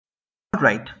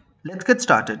Alright, let's get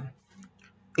started.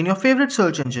 In your favorite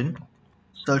search engine,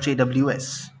 search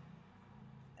AWS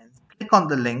and click on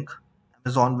the link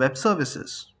Amazon Web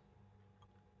Services.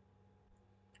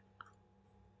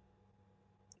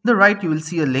 On the right, you will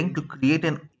see a link to create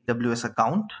an AWS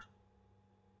account.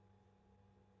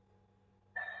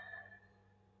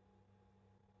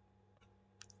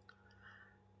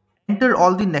 Enter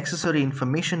all the necessary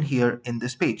information here in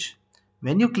this page.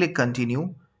 When you click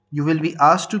continue, you will be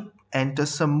asked to enter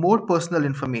some more personal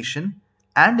information,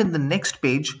 and in the next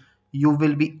page, you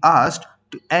will be asked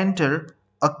to enter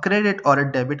a credit or a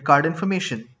debit card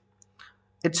information.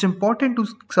 It's important to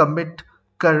submit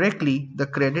correctly the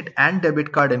credit and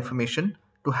debit card information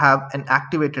to have an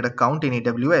activated account in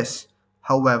AWS.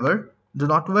 However, do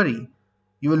not worry.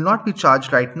 You will not be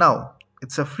charged right now.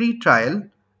 It's a free trial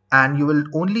and you will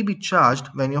only be charged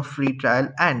when your free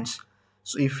trial ends.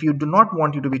 So if you do not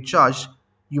want you to be charged,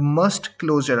 you must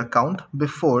close your account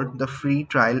before the free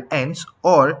trial ends,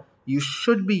 or you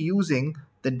should be using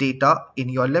the data in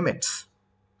your limits.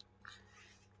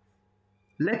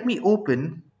 Let me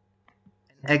open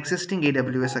an existing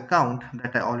AWS account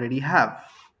that I already have.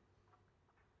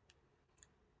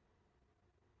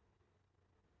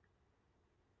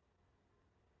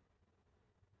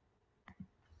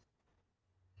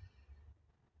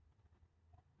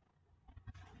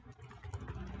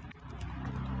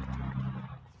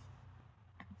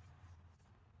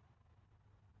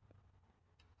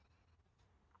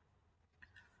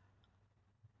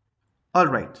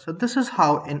 Alright, so this is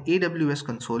how an AWS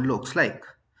console looks like.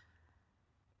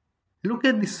 Look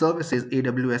at the services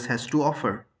AWS has to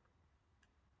offer.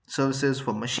 Services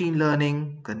for machine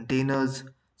learning, containers,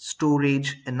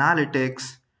 storage,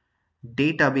 analytics,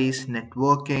 database,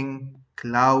 networking,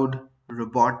 cloud,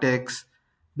 robotics,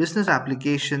 business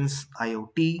applications,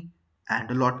 IoT,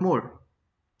 and a lot more.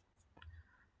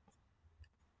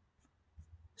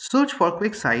 Search for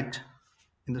QuickSight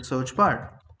in the search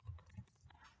bar.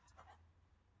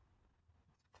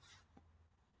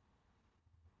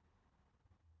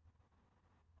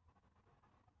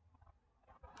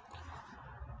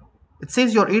 It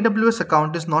says your AWS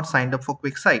account is not signed up for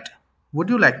QuickSight. Would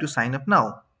you like to sign up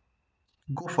now?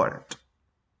 Go for it.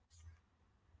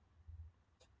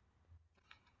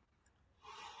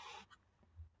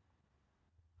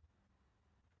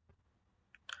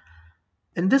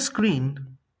 In this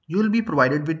screen, you will be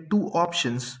provided with two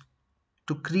options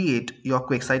to create your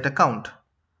QuickSight account.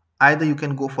 Either you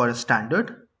can go for a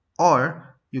standard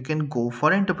or you can go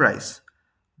for enterprise.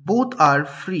 Both are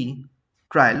free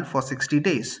trial for 60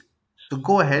 days. So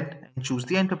go ahead and choose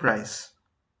the enterprise.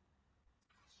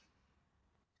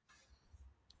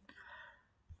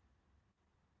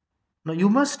 Now you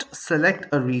must select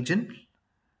a region.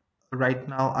 Right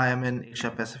now I am in Asia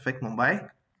Pacific, Mumbai.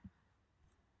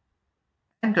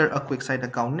 Enter a QuickSight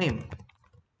account name.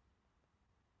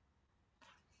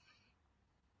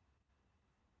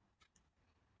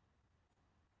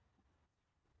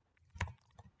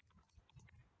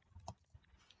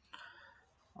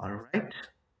 Alright.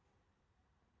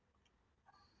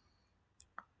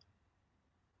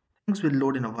 Things will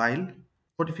load in a while.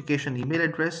 Notification email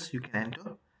address you can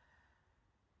enter.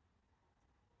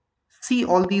 See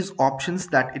all these options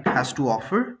that it has to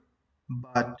offer,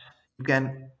 but you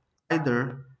can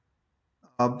either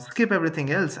skip everything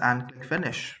else and click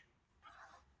finish.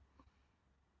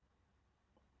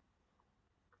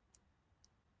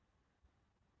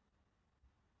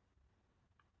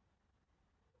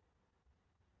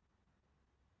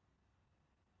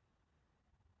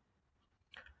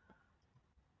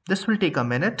 This will take a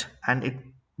minute and it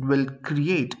will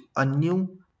create a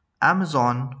new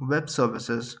Amazon Web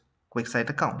Services QuickSight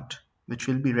account, which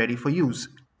will be ready for use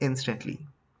instantly.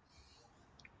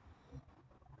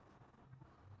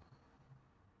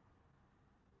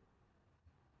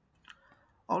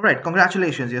 Alright,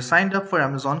 congratulations, you're signed up for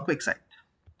Amazon QuickSight.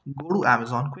 Go to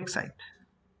Amazon QuickSight.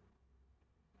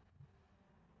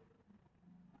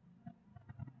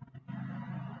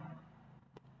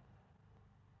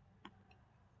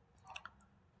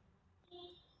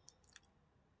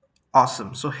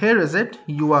 Awesome. So here is it.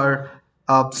 You are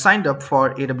signed up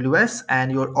for AWS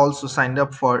and you're also signed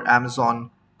up for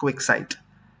Amazon QuickSight.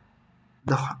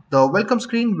 The welcome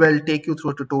screen will take you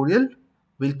through a tutorial.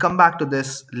 We'll come back to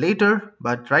this later,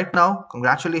 but right now,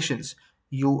 congratulations.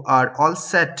 You are all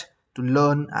set to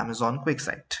learn Amazon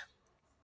QuickSight.